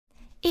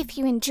If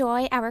you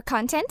enjoy our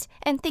content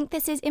and think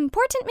this is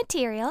important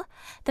material,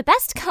 the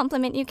best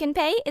compliment you can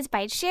pay is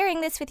by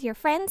sharing this with your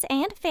friends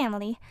and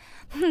family.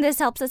 This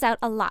helps us out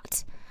a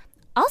lot.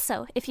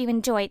 Also, if you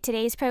enjoyed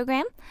today's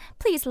program,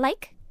 please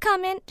like,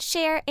 comment,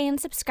 share, and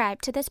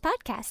subscribe to this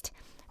podcast.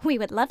 We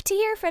would love to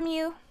hear from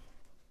you.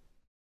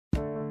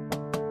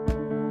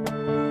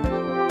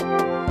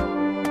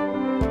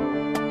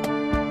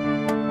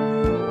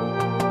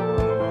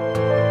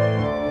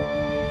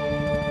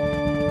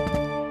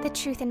 The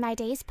Truth in My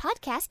Days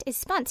podcast is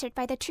sponsored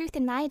by the Truth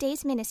in My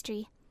Days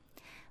ministry.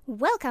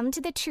 Welcome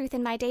to the Truth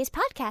in My Days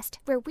podcast,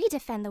 where we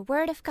defend the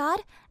Word of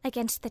God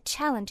against the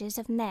challenges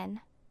of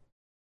men.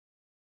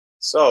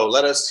 So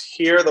let us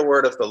hear the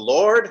word of the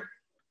Lord.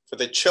 For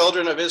the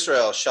children of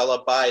Israel shall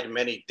abide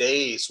many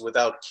days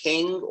without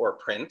king or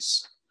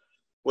prince,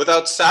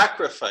 without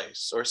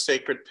sacrifice or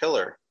sacred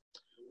pillar,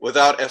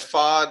 without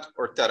ephod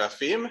or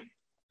teraphim.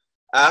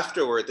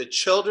 Afterward, the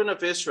children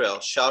of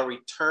Israel shall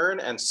return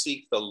and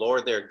seek the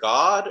Lord their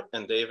God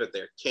and David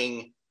their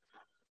king.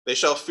 They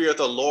shall fear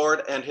the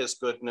Lord and his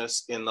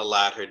goodness in the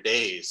latter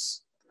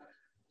days.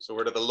 So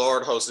word of the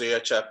Lord, Hosea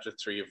chapter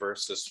 3,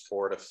 verses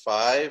 4 to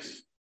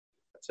 5.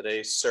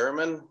 Today's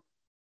sermon,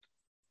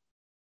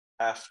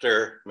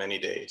 after many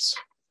days.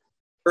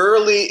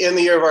 Early in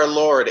the year of our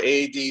Lord,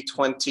 AD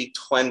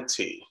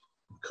 2020,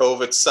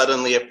 COVID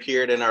suddenly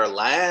appeared in our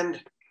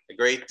land. A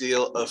great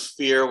deal of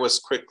fear was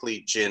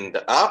quickly ginned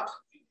up.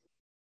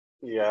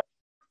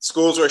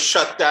 Schools were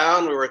shut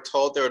down. We were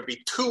told there would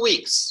be 2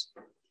 weeks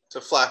to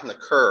flatten the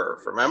curve,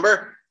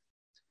 remember?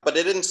 But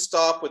it didn't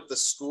stop with the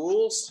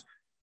schools.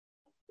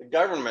 The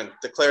government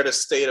declared a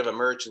state of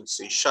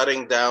emergency,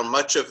 shutting down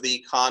much of the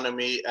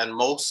economy and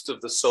most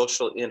of the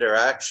social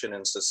interaction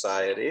in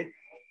society,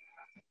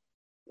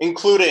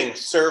 including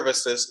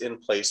services in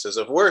places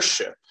of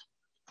worship,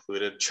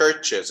 included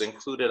churches,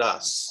 included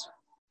us.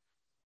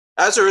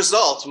 As a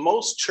result,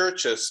 most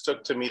churches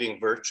took to meeting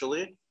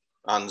virtually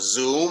on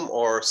Zoom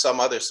or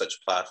some other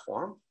such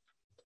platform.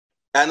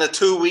 And the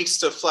 2 weeks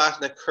to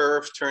flatten the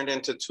curve turned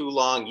into 2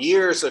 long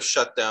years of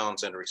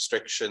shutdowns and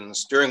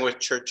restrictions, during which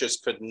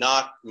churches could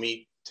not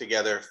meet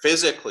together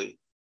physically.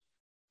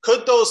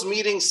 Could those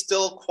meetings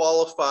still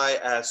qualify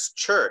as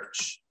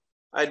church?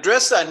 I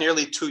addressed that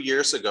nearly 2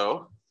 years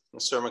ago, in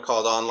a sermon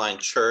called Online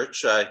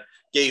Church. I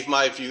gave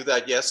my view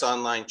that yes,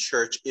 online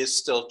church is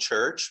still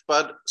church,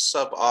 but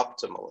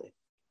suboptimally.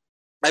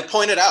 I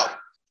pointed out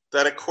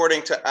that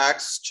according to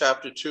Acts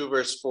chapter 2,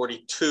 verse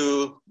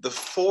 42, the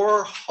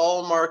 4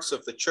 hallmarks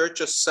of the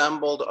church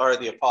assembled are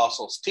the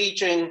apostles'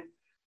 teaching,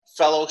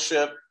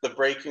 fellowship, the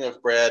breaking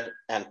of bread,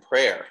 and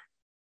prayer.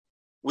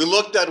 We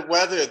looked at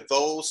whether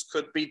those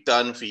could be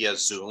done via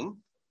Zoom.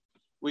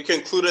 We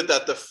concluded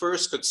that the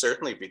first could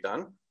certainly be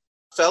done.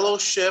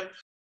 Fellowship,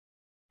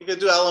 you could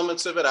do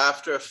elements of it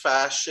after a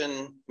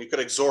fashion. We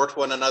could exhort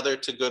one another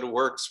to good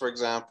works, for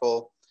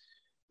example,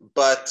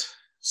 but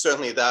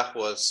certainly that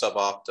was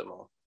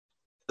suboptimal.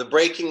 The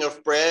breaking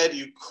of bread,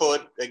 you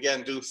could,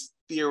 again, do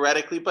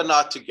theoretically, but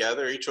not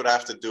together. Each would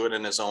have to do it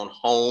in his own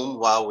home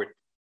while we're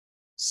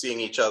seeing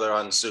each other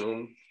on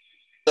Zoom.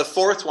 The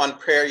fourth one,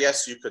 prayer,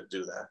 yes, you could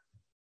do that.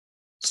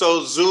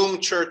 So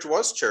Zoom church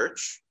was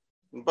church,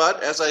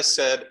 but as I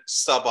said,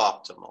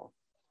 suboptimal.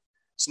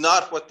 It's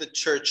not what the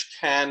church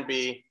can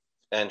be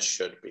and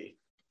should be.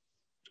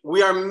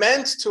 We are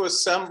meant to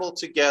assemble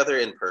together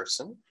in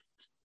person,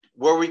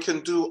 where we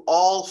can do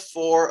all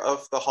 4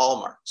 of the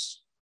hallmarks.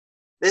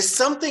 There's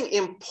something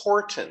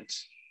important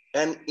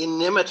and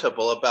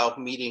inimitable about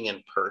meeting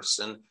in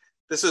person.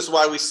 This is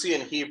why we see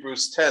in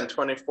Hebrews 10,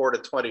 24 to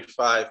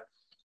 25,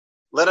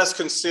 let us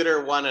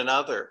consider one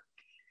another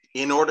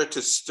in order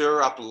to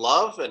stir up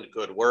love and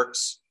good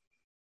works,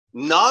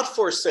 not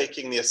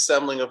forsaking the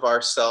assembling of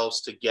ourselves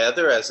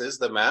together, as is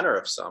the manner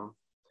of some,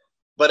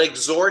 but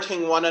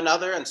exhorting one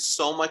another, and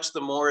so much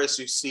the more as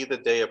you see the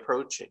day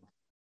approaching.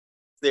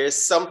 There's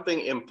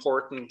something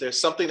important. There's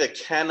something that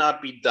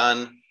cannot be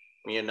done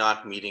when you're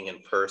not meeting in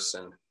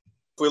person.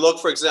 If we look,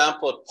 for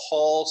example, at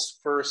Paul's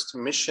first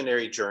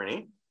missionary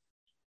journey,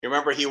 you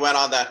remember he went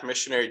on that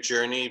missionary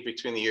journey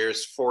between the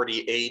years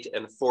 48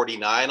 and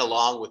 49,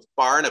 along with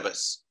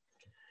Barnabas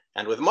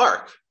and with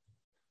Mark.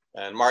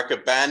 And Mark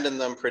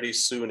abandoned them pretty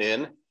soon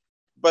in.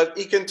 But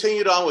he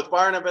continued on with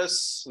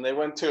Barnabas, and they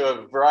went to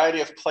a variety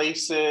of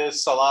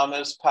places,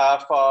 Salamis,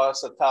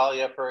 Paphos,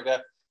 Attalia, Perga,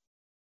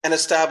 and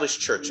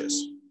established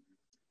churches.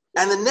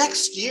 And the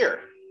next year,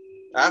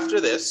 after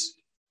this,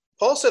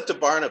 Paul said to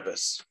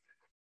Barnabas,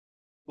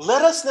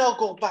 let us now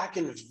go back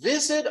and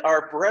visit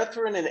our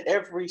brethren in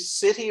every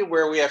city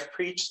where we have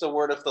preached the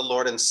word of the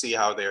Lord and see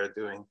how they are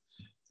doing.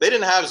 They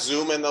didn't have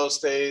Zoom in those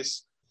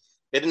days.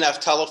 They didn't have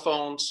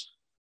telephones.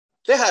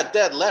 They had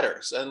dead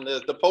letters, and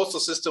the postal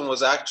system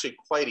was actually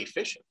quite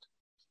efficient.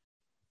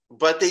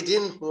 But they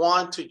didn't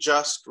want to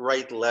just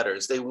write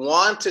letters. They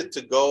wanted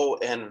to go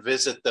and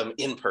visit them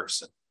in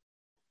person.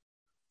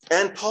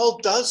 And Paul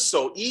does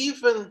so,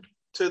 even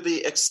to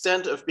the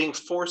extent of being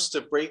forced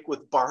to break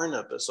with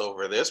Barnabas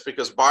over this,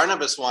 because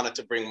Barnabas wanted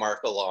to bring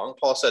Mark along.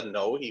 Paul said,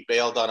 no, he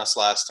bailed on us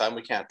last time.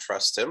 We can't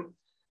trust him.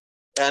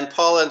 And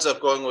Paul ends up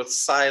going with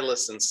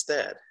Silas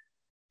instead.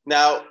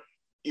 Now,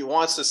 he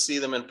wants to see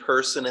them in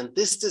person, and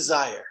this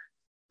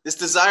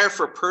desire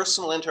for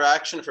personal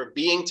interaction, for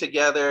being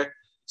together,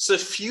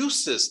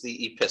 suffuses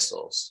the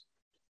epistles.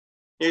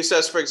 He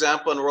says, for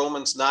example, in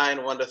Romans 9,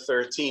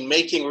 1-13,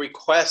 making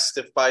request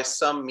if by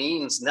some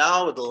means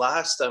now at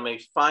last I may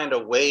find a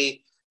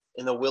way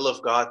in the will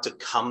of God to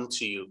come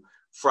to you,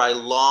 for I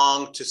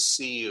long to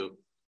see you.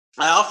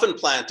 I often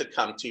planned to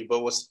come to you,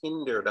 but was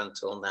hindered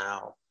until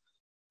now.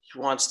 He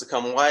wants to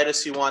come. Why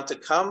does he want to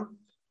come?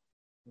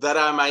 That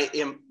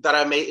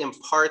I may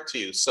impart to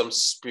you some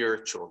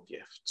spiritual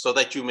gift, so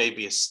that you may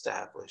be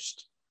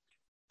established,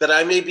 that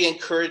I may be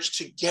encouraged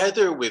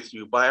together with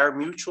you by our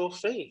mutual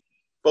faith,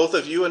 both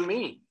of you and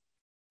me,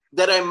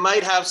 that I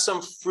might have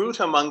some fruit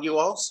among you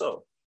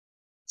also.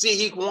 See,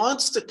 he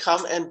wants to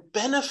come and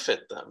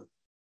benefit them.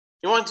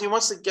 He wants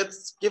to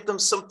give them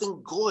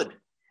something good.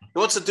 He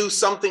wants to do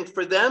something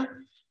for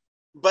them,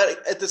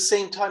 but at the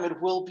same time,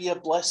 it will be a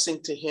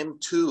blessing to him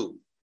too.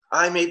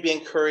 I may be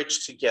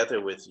encouraged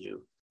together with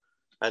you.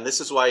 And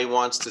this is why he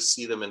wants to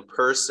see them in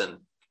person.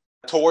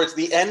 Towards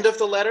the end of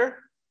the letter,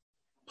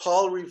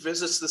 Paul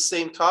revisits the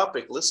same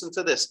topic. Listen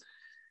to this.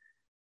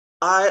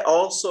 I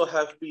also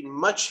have been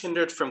much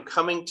hindered from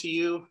coming to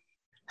you,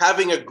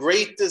 having a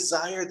great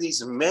desire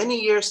these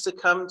many years to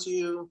come to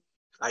you.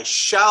 I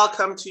shall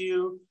come to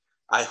you.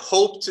 I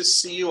hope to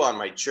see you on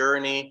my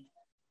journey.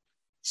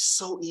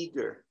 So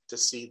eager to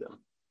see them.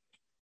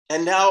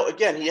 And now,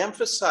 again, he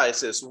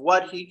emphasizes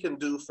what he can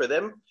do for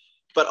them,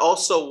 but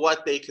also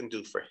what they can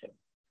do for him.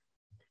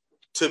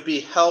 To be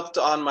helped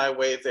on my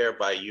way there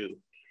by you,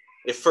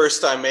 if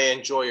first I may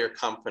enjoy your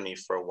company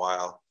for a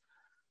while.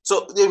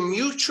 So the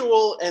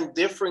mutual and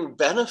differing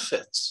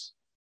benefits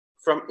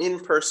from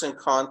in-person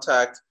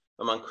contact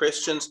among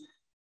Christians,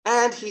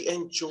 and he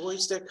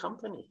enjoys their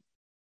company.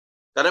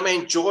 That I may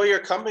enjoy your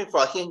company for a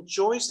while. He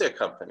enjoys their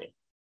company,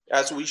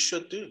 as we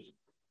should do.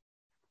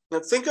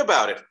 Now think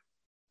about it.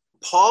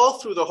 Paul,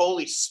 through the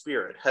Holy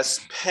Spirit, has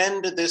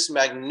penned this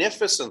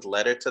magnificent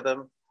letter to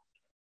them,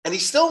 and he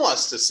still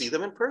wants to see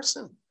them in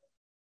person.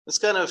 This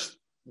kind of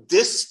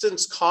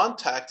distance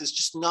contact is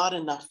just not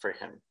enough for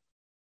him.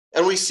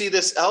 And we see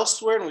this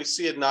elsewhere, and we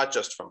see it not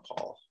just from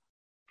Paul.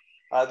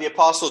 The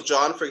Apostle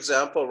John, for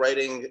example,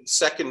 writing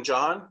 2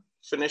 John,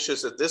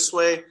 finishes it this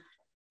way: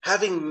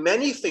 having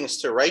many things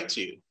to write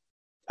to you,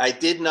 I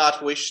did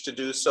not wish to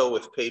do so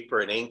with paper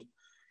and ink,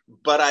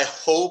 but I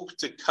hope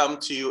to come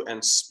to you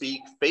and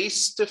speak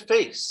face to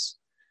face,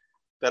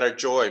 that our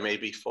joy may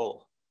be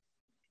full.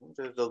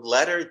 The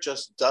letter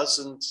just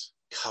doesn't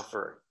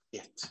cover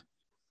it.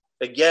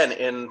 Again,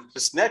 in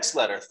this next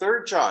letter,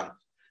 3 John,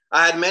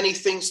 I had many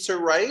things to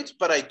write,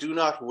 but I do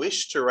not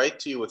wish to write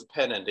to you with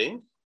pen and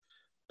ink,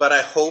 but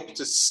I hope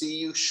to see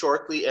you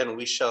shortly, and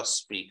we shall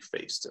speak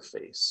face to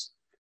face.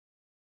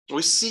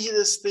 We see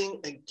this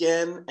thing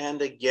again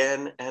and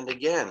again and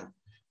again.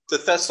 To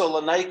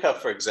Thessalonica,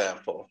 for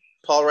example,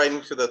 Paul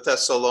writing to the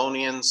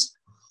Thessalonians,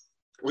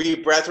 we,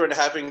 brethren,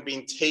 having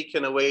been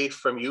taken away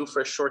from you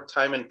for a short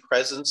time in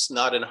presence,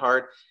 not in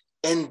heart,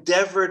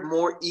 endeavored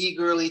more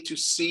eagerly to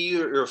see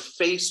your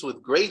face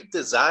with great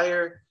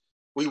desire.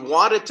 We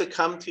wanted to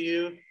come to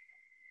you.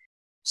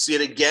 See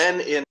it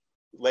again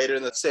later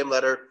in the same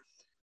letter.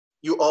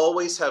 You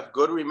always have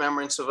good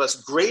remembrance of us,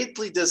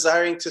 greatly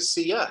desiring to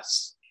see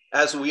us,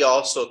 as we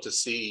also to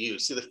see you.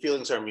 See, the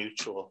feelings are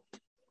mutual.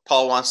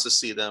 Paul wants to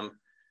see them.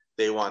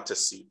 They want to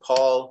see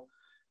Paul.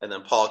 And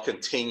then Paul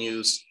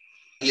continues.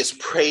 He is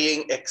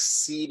praying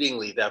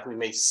exceedingly that we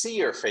may see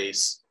your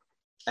face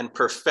and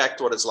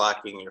perfect what is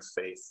lacking in your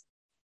faith.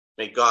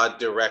 May God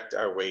direct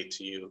our way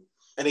to you.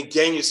 And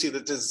again, you see the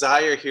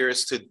desire here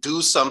is to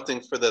do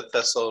something for the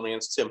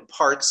Thessalonians, to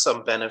impart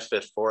some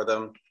benefit for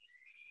them.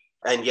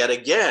 And yet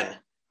again,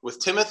 with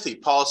Timothy,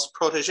 Paul's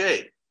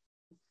protege,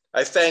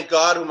 I thank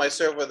God whom I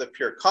serve with a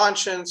pure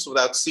conscience.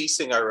 Without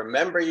ceasing, I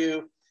remember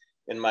you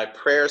in my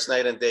prayers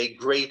night and day,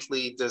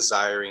 greatly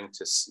desiring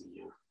to see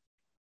you.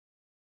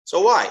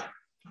 So why?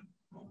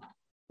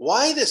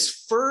 Why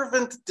this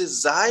fervent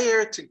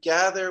desire to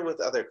gather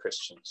with other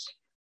Christians,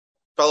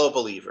 fellow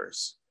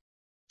believers?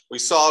 We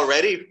saw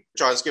already,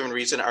 John's given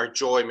reason, our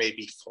joy may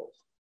be full.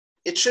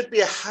 It should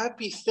be a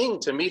happy thing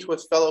to meet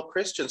with fellow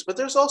Christians, but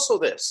there's also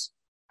this.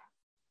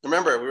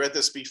 Remember, we read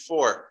this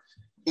before.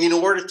 In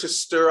order to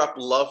stir up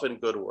love and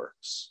good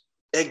works,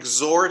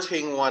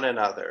 exhorting one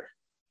another.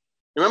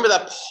 Remember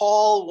that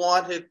Paul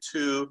wanted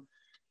to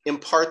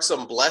impart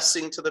some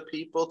blessing to the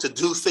people, to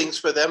do things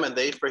for them and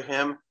they for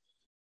him.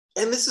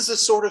 And this is a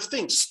sort of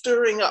thing,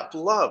 stirring up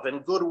love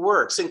and good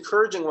works,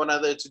 encouraging one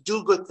another to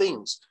do good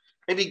things,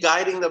 maybe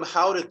guiding them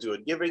how to do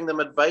it, giving them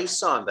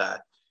advice on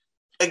that,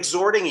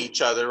 exhorting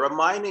each other,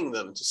 reminding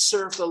them to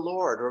serve the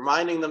Lord,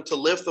 reminding them to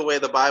live the way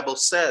the Bible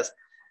says.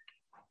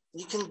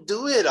 You can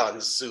do it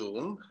on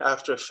Zoom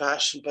after a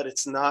fashion, but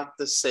it's not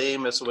the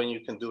same as when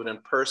you can do it in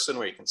person,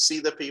 where you can see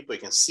the people,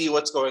 you can see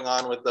what's going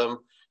on with them,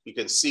 you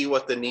can see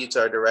what the needs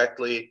are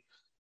directly,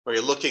 where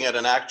you're looking at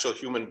an actual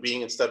human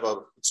being instead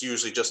of it's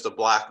usually just a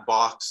black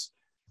box.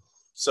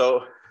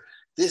 So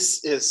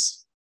this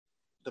is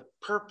the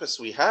purpose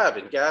we have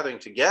in gathering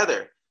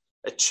together,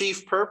 a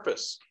chief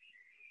purpose.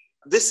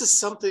 This is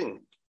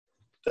something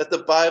that the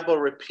Bible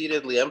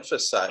repeatedly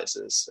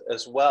emphasizes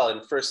as well. In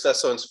 1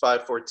 Thessalonians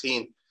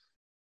 5:14,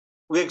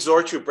 we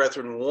exhort you,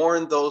 brethren,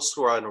 warn those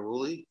who are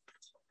unruly,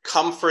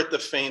 comfort the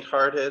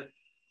faint-hearted,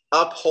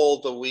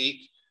 uphold the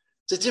weak.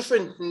 The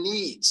different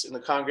needs in the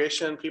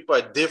congregation, people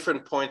at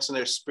different points in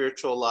their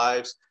spiritual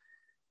lives,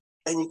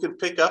 and you can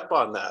pick up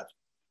on that,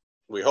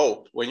 we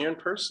hope, when you're in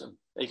person.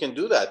 You can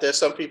do that. There's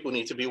some people who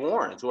need to be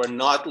warned, who are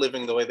not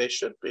living the way they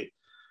should be.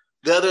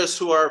 The others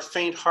who are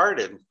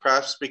faint-hearted,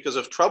 perhaps because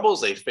of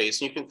troubles they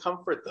face, and you can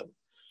comfort them.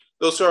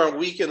 Those who are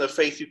weak in the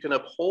faith, you can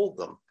uphold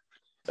them.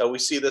 We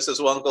see this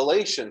as well in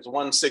Galatians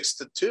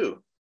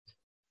 1:6-2.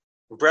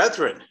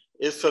 Brethren,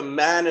 if a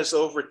man is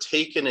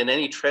overtaken in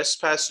any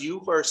trespass, you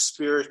who are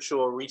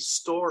spiritual,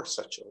 restore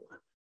such a one.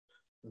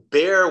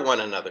 Bear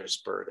one another's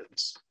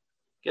burdens.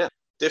 Yeah,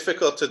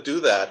 difficult to do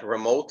that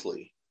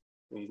remotely.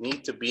 You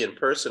need to be in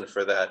person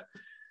for that.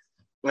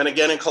 And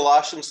again in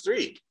Colossians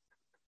 3,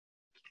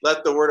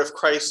 let the word of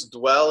Christ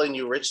dwell in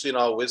you richly in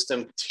all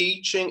wisdom,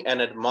 teaching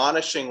and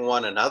admonishing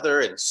one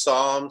another in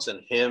psalms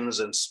and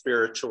hymns and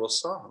spiritual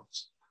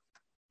songs.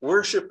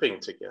 Worshiping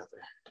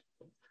together.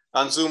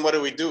 On Zoom, what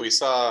do? We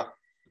saw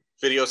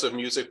videos of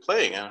music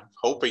playing. I'm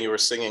hoping you were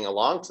singing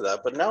along to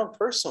that. But now in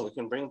person, we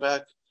can bring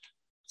back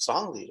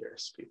song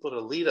leaders, people to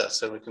lead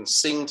us, and we can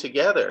sing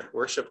together,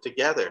 worship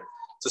together.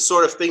 It's the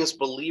sort of things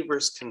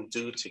believers can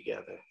do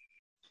together.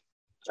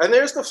 And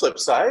there's the flip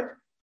side.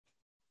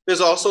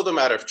 There's also the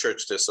matter of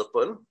church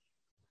discipline.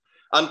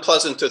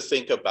 Unpleasant to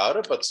think about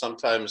it, but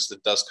sometimes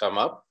it does come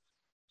up.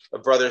 A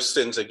brother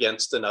sins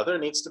against another,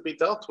 needs to be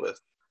dealt with.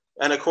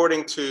 And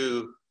according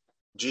to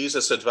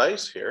Jesus'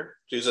 advice here,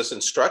 Jesus'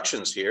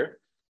 instructions here,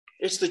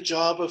 it's the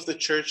job of the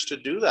church to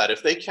do that.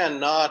 If they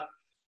cannot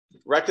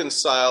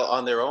reconcile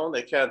on their own,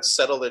 they can't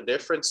settle their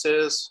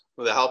differences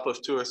with the help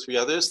of 2 or 3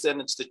 others,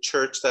 then it's the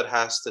church that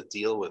has to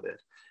deal with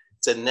it.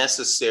 It's a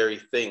necessary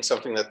thing,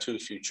 something that too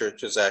few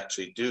churches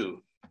actually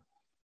do.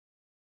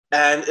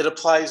 And it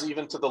applies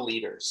even to the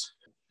leaders.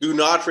 Do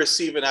not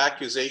receive an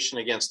accusation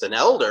against an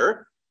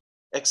elder,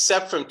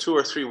 except from 2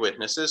 or 3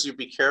 witnesses. You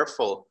be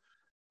careful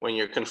when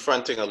you're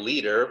confronting a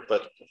leader,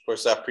 but of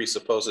course that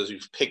presupposes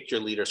you've picked your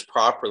leaders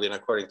properly and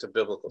according to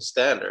biblical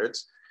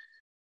standards.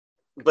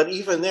 But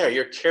even there,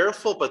 you're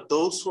careful, but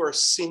those who are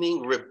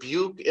sinning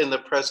rebuke in the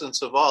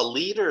presence of all.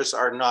 Leaders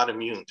are not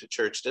immune to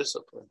church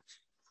discipline.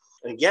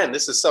 And again,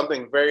 this is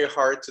something very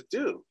hard to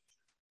do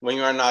when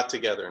you are not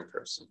together in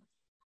person.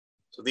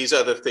 So these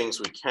are the things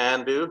we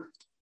can do,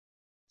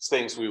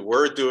 things we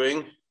were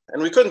doing,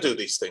 and we couldn't do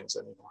these things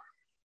anymore.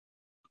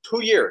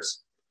 2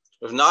 years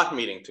of not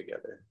meeting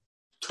together.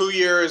 2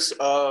 years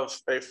of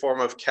a form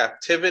of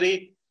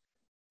captivity.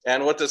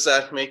 And what does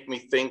that make me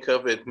think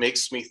of? It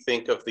makes me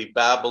think of the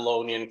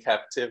Babylonian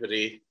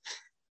captivity.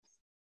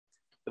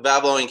 The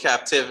Babylonian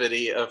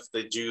captivity of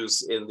the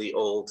Jews in the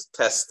Old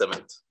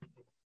Testament.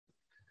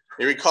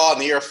 You recall in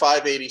the year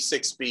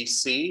 586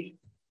 BC,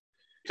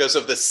 because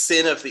of the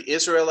sin of the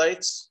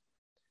Israelites,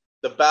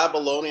 the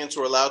Babylonians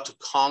were allowed to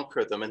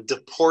conquer them and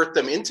deport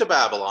them into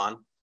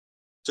Babylon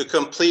to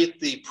complete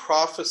the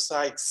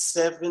prophesied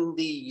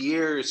 70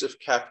 years of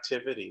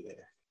captivity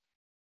there.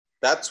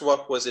 That's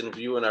what was in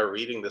view in our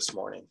reading this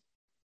morning.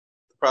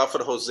 The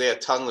prophet Hosea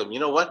telling them, you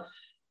know what?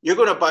 You're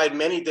going to abide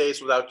many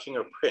days without king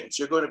or prince.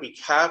 You're going to be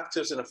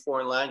captives in a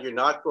foreign land. You're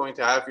not going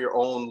to have your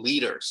own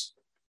leaders.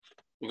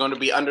 You're going to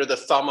be under the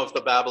thumb of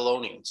the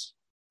Babylonians.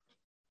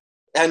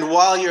 And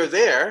while you're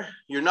there,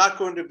 you're not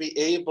going to be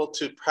able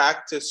to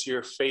practice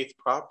your faith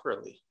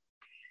properly.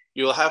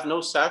 You'll have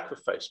no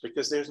sacrifice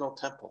because there's no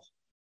temple.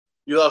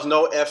 You'll have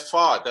no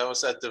ephod. That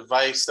was that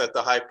device that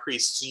the high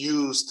priests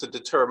used to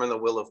determine the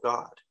will of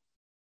God.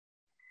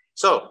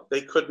 So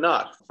they could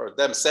not, for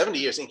them 70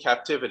 years in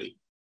captivity,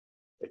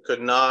 they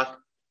could not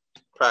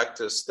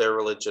practice their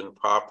religion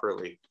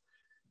properly.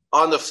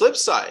 On the flip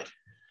side,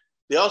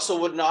 they also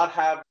would not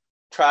have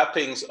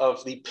trappings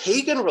of the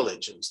pagan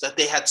religions that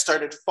they had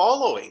started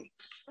following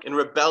in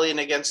rebellion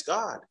against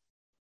God.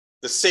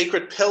 The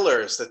sacred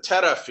pillars, the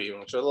teraphim,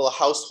 which are little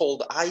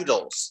household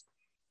idols.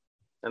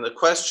 And the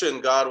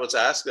question God was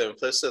asking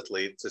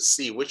implicitly to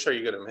see, which are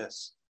you going to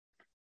miss?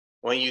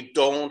 When you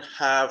don't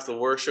have the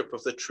worship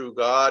of the true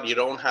God, you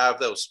don't have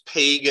those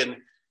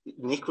pagan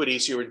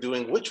iniquities you were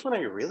doing, which one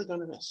are you really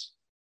going to miss?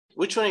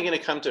 Which one are you going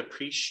to come to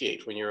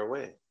appreciate when you're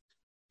away?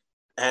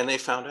 And they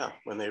found out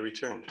when they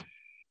returned.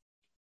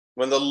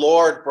 When the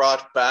Lord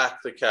brought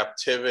back the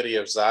captivity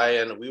of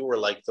Zion, we were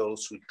like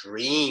those who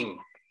dream.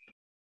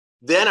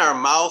 Then our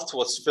mouth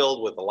was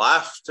filled with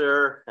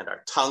laughter and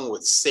our tongue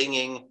with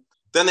singing.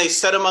 Then they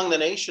said among the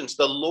nations,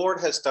 the Lord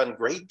has done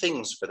great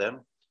things for them.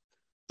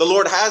 The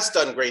Lord has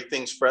done great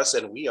things for us,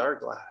 and we are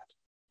glad.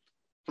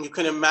 You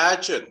can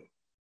imagine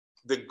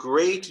the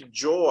great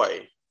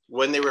joy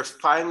when they were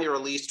finally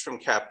released from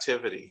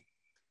captivity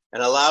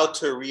and allowed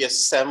to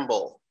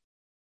reassemble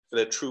for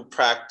the true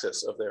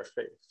practice of their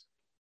faith.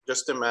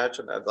 Just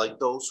imagine that, like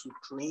those who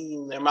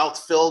dream, their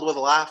mouth filled with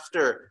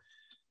laughter,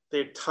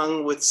 their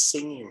tongue with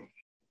singing.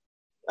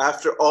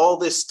 After all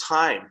this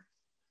time,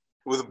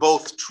 with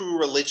both true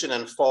religion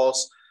and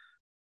false,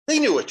 they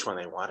knew which one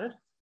they wanted.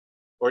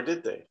 Or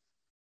did they?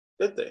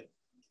 Did they?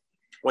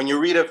 When you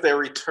read of their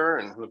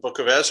return in the book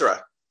of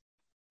Ezra,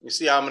 you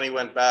see how many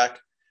went back.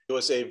 It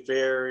was a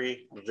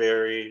very,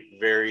 very,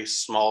 very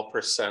small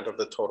percent of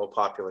the total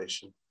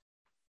population.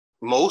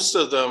 Most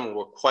of them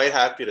were quite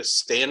happy to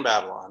stay in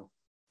Babylon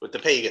with the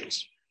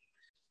pagans.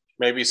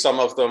 Maybe some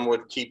of them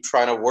would keep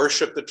trying to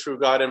worship the true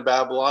God in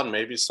Babylon.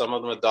 Maybe some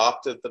of them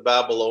adopted the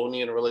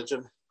Babylonian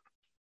religion.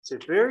 It's a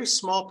very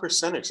small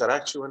percentage that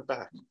actually went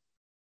back.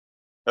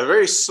 A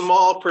very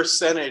small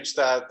percentage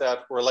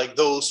that were like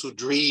those who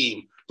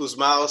dream, whose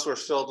mouths were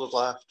filled with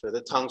laughter,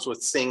 the tongues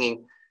with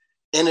singing,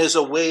 and as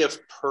a way of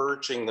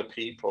purging the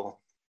people.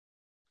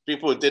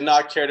 People who did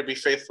not care to be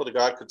faithful to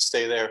God could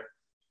stay there,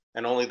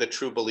 and only the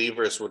true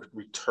believers would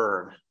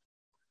return.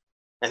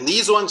 And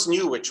these ones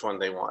knew which one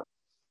they wanted.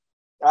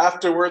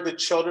 Afterward, the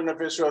children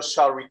of Israel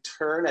shall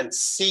return and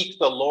seek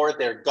the Lord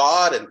their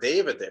God and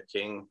David their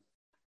king.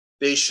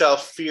 They shall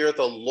fear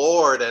the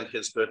Lord and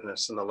his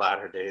goodness in the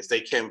latter days.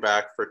 They came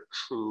back for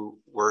true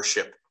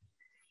worship.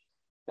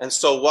 And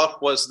so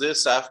what was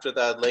this after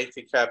that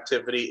lengthy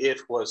captivity?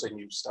 It was a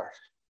new start.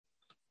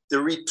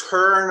 The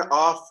return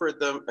offered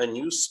them a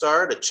new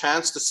start, a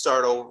chance to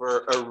start over,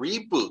 a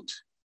reboot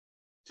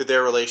to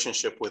their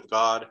relationship with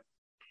God,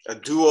 a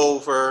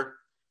do-over,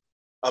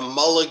 a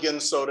mulligan,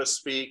 so to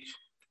speak.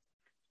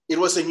 It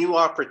was a new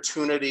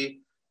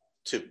opportunity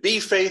to be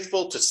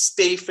faithful, to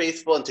stay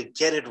faithful, and to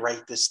get it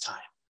right this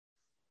time.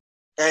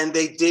 And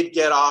they did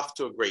get off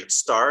to a great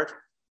start.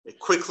 They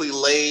quickly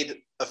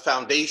laid a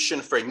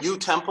foundation for a new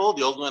temple.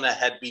 The old one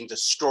had been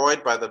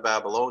destroyed by the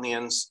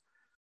Babylonians.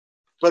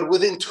 But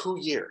within 2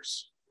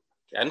 years,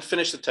 they hadn't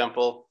finished the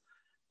temple.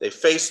 They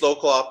faced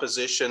local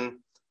opposition.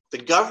 The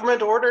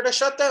government ordered a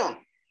shutdown.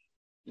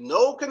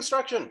 No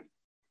construction,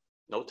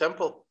 no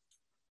temple.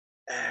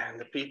 And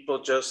the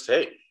people just,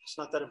 hey, it's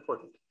not that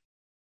important.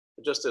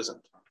 It just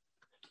isn't.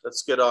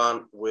 Let's get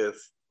on with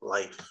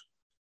life.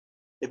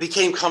 They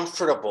became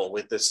comfortable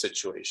with this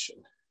situation,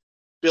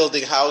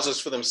 building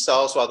houses for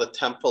themselves while the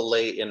temple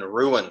lay in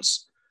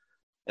ruins.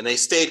 And they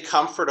stayed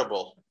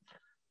comfortable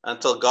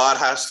until God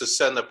has to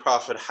send the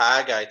prophet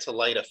Haggai to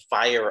light a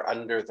fire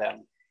under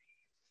them.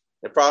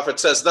 The prophet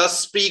says, "Thus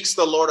speaks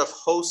the Lord of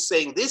hosts,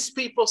 saying, this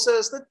people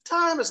says, the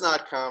time has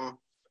not come,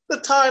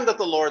 the time that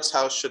the Lord's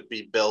house should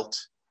be built."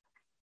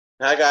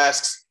 Haggai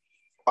asks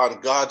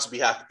on God's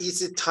behalf,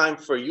 is it time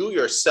for you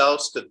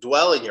yourselves to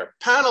dwell in your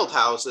paneled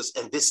houses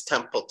and this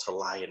temple to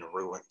lie in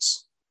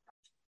ruins?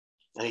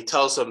 And he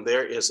tells them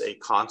there is a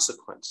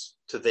consequence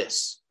to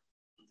this.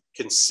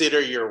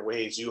 Consider your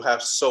ways. You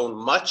have sown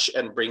much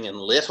and bring in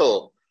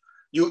little.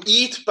 You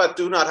eat but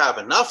do not have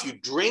enough. You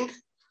drink,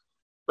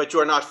 but you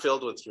are not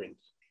filled with drink.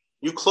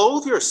 You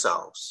clothe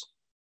yourselves,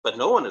 but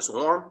no one is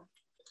warm.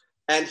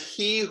 And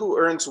he who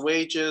earns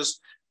wages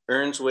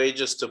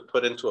to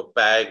put into a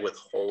bag with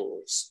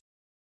holes.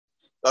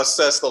 Thus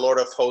says the Lord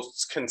of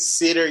hosts,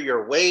 consider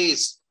your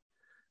ways.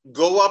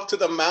 Go up to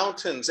the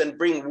mountains and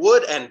bring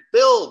wood and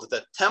build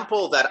the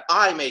temple that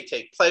I may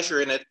take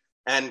pleasure in it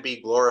and be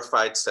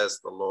glorified, says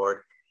the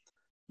Lord.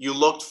 You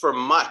looked for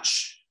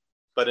much,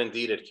 but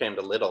indeed it came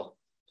to little.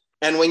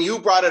 And when you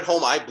brought it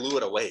home, I blew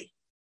it away.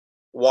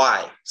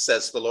 Why,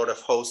 says the Lord of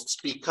hosts?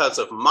 Because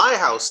of my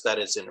house that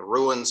is in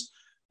ruins,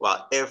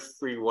 while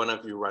every one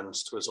of you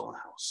runs to his own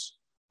house.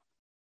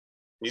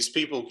 These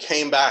people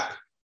came back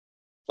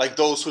like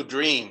those who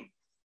dream,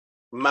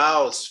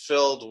 mouths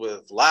filled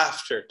with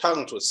laughter,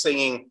 tongues with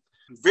singing.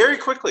 Very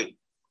quickly,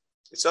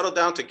 they settled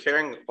down to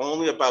caring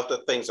only about the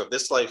things of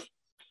this life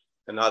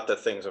and not the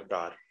things of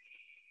God.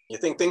 You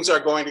think things are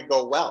going to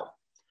go well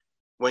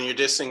when you're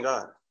dissing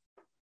God?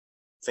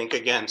 Think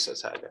again,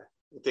 says Haggai.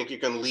 You think you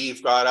can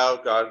leave God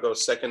out, God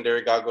goes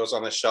secondary, God goes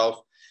on the shelf,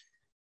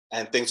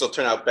 and things will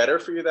turn out better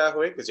for you that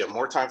way because you have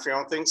more time for your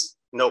own things?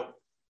 No,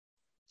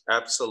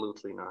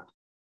 absolutely not.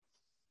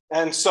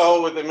 And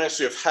so with the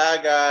ministry of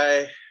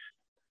Haggai,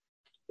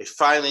 they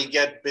finally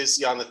get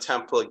busy on the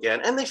temple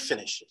again, and they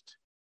finish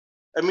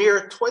it. A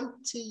mere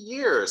 20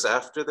 years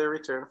after their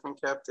return from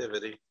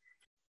captivity.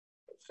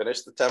 They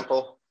finish the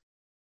temple.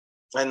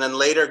 And then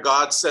later,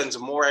 God sends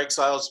more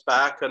exiles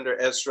back under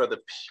Ezra,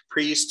 the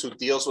priest, who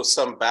deals with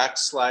some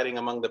backsliding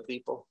among the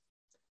people.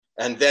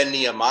 And then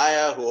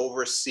Nehemiah, who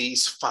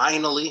oversees,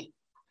 finally,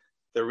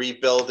 the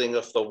rebuilding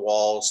of the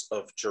walls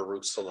of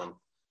Jerusalem.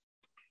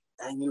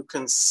 And you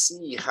can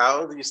see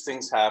how these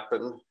things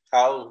happen,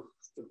 how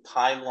the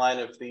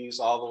timeline of these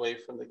all the way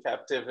from the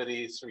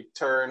captivities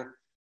return,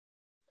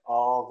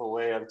 all the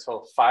way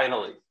until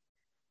finally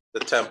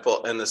the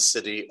temple and the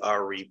city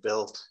are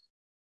rebuilt.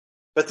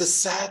 But the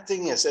sad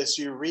thing is, as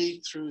you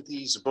read through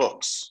these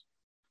books,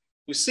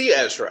 you see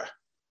Ezra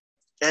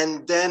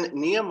and then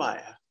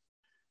Nehemiah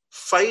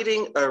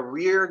fighting a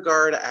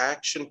rearguard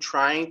action,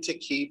 trying to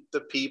keep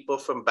the people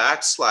from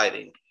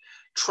backsliding,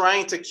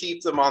 trying to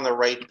keep them on the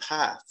right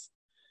path.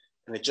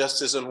 And it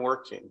just isn't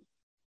working.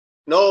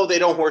 No, they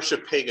don't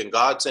worship pagan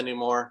gods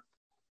anymore.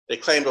 They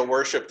claim to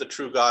worship the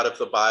true God of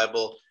the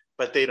Bible,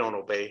 but they don't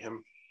obey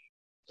him.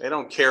 They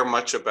don't care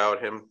much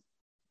about him.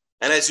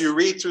 And as you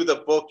read through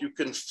the book, you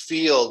can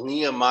feel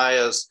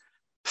Nehemiah's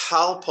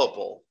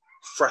palpable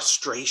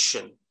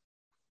frustration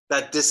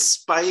that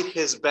despite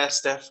his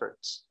best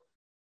efforts,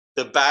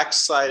 the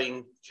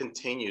backsliding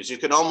continues. You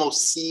can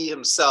almost see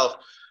himself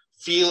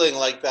feeling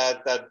like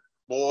that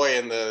boy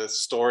in the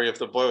story of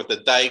the boy with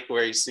the dike,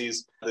 where he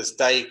sees this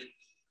dike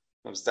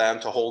comes down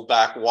to hold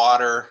back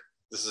water.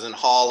 This is in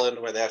Holland,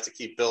 where they have to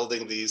keep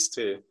building these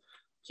to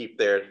keep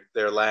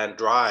their land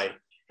dry.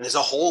 And there's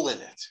a hole in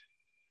it.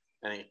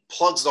 And he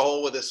plugs the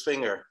hole with his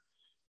finger.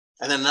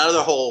 And then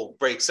another hole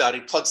breaks out.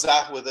 He plugs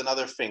that with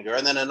another finger.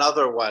 And then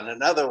another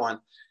one.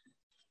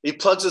 He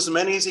plugs as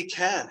many as he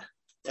can.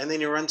 And then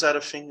he runs out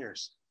of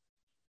fingers.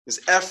 His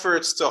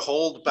efforts to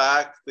hold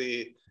back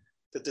the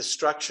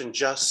destruction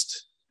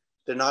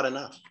they're not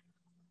enough.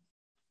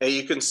 And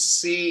you can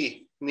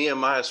see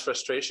Nehemiah's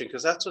frustration,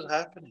 because that's what's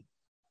happening.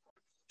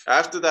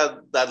 After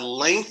that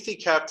lengthy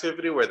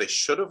captivity where they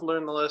should have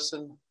learned the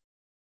lesson,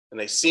 and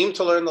they seem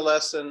to learn the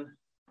lesson,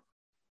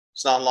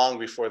 it's not long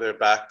before they're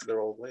back to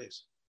their old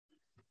ways.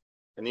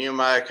 And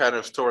Nehemiah kind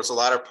of, towards the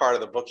latter part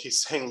of the book,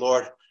 he's saying,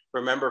 Lord,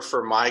 remember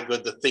for my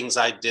good the things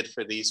I did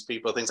for these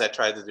people, things I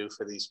tried to do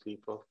for these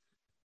people.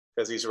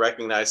 Because he's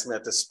recognizing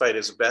that despite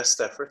his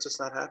best efforts, it's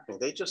not happening.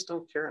 They just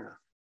don't care enough.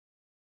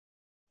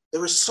 They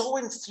were so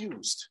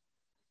enthused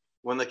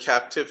when the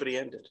captivity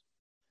ended,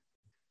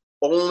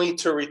 only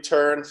to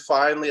return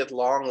finally at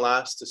long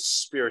last to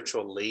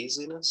spiritual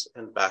laziness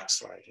and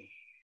backsliding.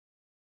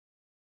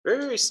 Very,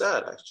 very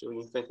sad, actually, when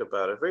you think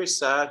about it. Very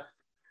sad.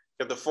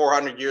 You have the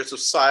 400 years of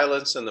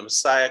silence, and the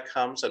Messiah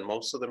comes, and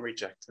most of them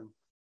reject him.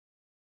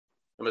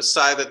 The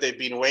Messiah that they've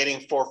been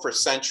waiting for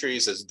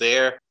centuries is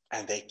there,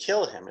 and they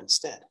kill him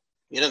instead.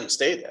 He doesn't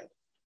stay there.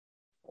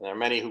 And there are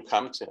many who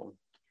come to him,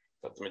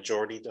 but the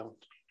majority don't.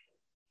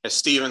 As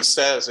Stephen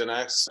says in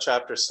Acts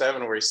chapter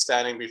 7, where he's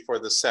standing before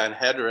the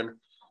Sanhedrin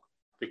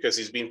because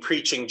he's been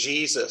preaching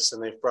Jesus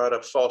and they've brought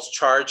up false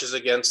charges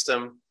against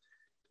him.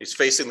 He's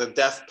facing the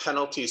death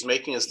penalty. He's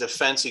making his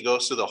defense. He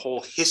goes through the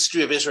whole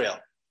history of Israel.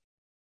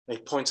 And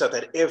he points out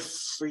that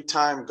every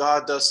time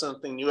God does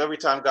something new, every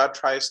time God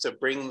tries to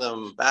bring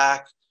them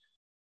back,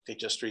 they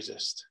just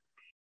resist.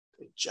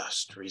 They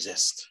just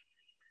resist.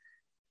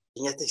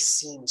 And yet they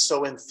seem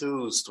so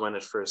enthused when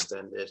it first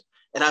ended.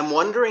 And I'm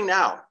wondering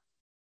now,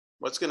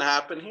 what's going to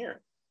happen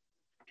here?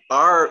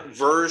 Our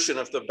version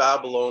of the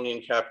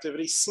Babylonian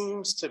captivity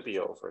seems to be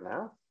over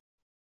now.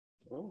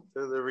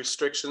 The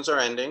restrictions are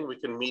ending. We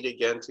can meet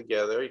again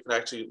together.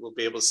 We'll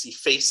be able to see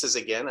faces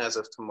again as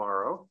of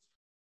tomorrow.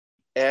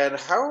 And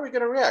how are we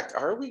going to react?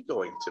 Are we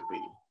going to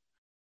be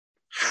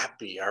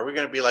happy? Are we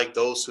going to be like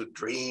those who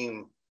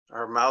dream?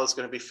 Our mouths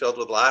going to be filled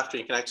with laughter.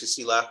 You can actually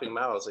see laughing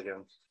mouths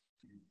again.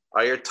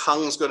 Are your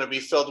tongues going to be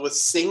filled with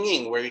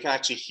singing, where you can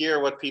actually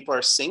hear what people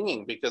are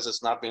singing because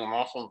it's not being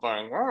muffled by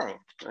a word,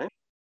 right?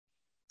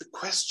 The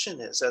question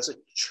is, as a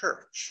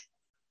church,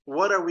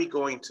 what are we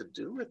going to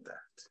do with that?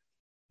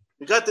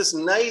 We got this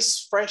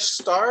nice, fresh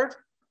start,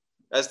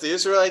 as the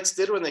Israelites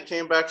did when they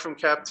came back from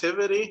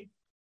captivity.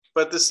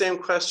 But the same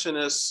question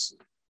is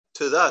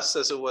to us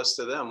as it was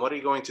to them. What are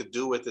you going to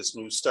do with this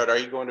new start? Are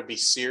you going to be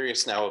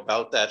serious now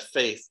about that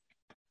faith?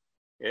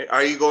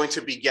 Are you going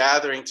to be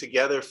gathering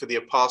together for the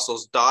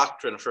apostles'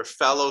 doctrine, for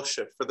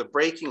fellowship, for the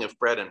breaking of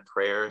bread and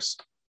prayers?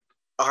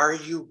 Are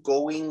you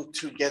going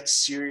to get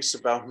serious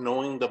about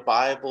knowing the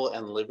Bible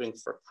and living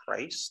for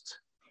Christ?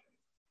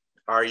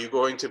 Are you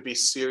going to be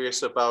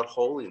serious about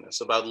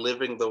holiness, about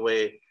living the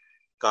way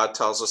God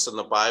tells us in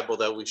the Bible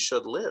that we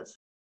should live?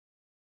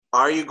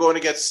 Are you going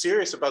to get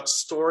serious about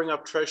storing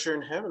up treasure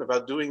in heaven,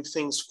 about doing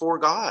things for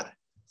God,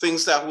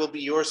 things that will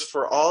be yours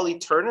for all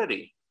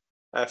eternity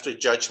after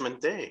Judgment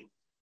Day?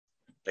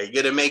 Are you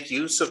going to make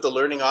use of the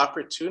learning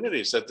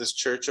opportunities that this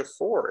church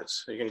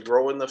affords? You can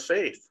grow in the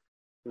faith,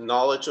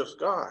 knowledge of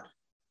God.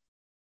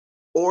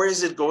 Or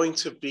is it going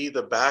to be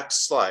the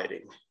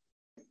backsliding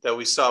that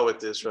we saw with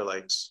the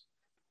Israelites?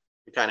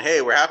 You kind of,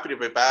 hey, we're happy to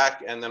be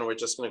back, and then we're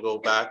just going to go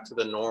back to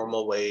the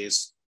normal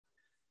ways.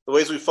 The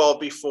ways we followed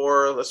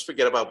before. Let's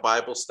forget about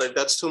Bible study.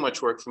 That's too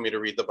much work for me to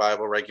read the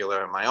Bible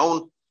regular on my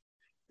own.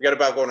 Forget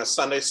about going to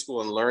Sunday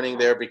school and learning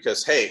there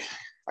because, hey,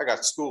 I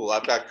got school,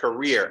 I've got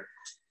career,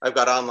 I've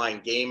got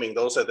online gaming.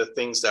 Those are the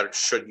things that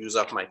should use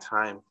up my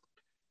time.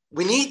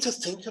 We need to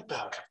think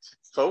about it,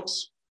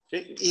 folks.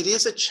 It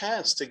is a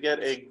chance to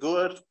get a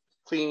good,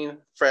 clean,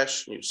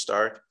 fresh new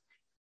start.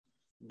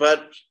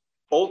 But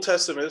Old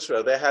Testament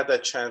Israel, they had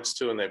that chance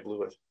too, and they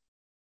blew it.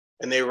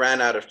 And they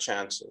ran out of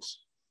chances.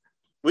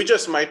 We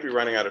just might be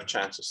running out of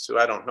chances too.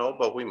 I don't know,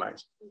 but we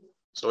might.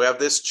 So we have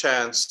this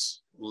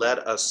chance. Let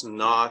us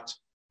not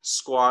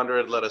squander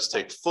it. Let us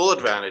take full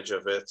advantage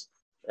of it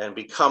and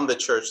become the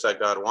church that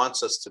God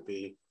wants us to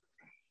be.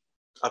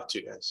 Up to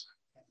you guys,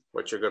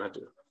 what you're going to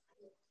do.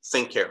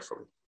 Think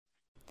carefully.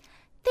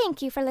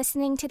 Thank you for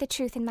listening to the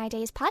Truth in My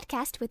Days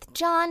podcast with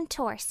John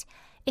Torse.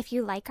 If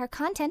you like our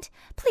content,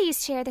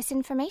 please share this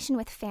information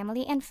with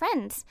family and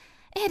friends.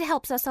 It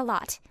helps us a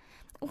lot.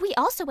 We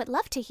also would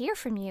love to hear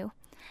from you.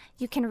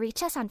 You can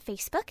reach us on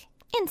Facebook,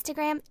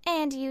 Instagram,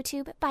 and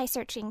YouTube by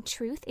searching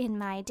Truth in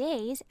My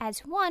Days as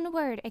one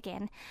word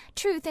again.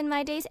 Truth in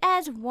My Days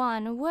as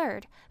one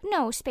word.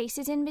 No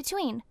spaces in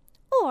between.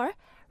 Or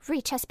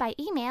reach us by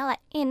email at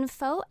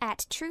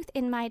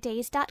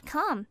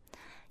info@truthinmydays.com.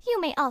 You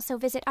may also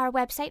visit our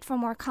website for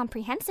more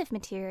comprehensive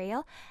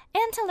material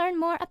and to learn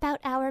more about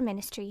our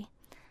ministry.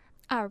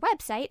 Our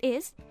website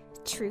is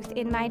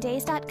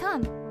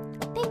truthinmydays.com.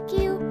 Thank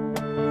you.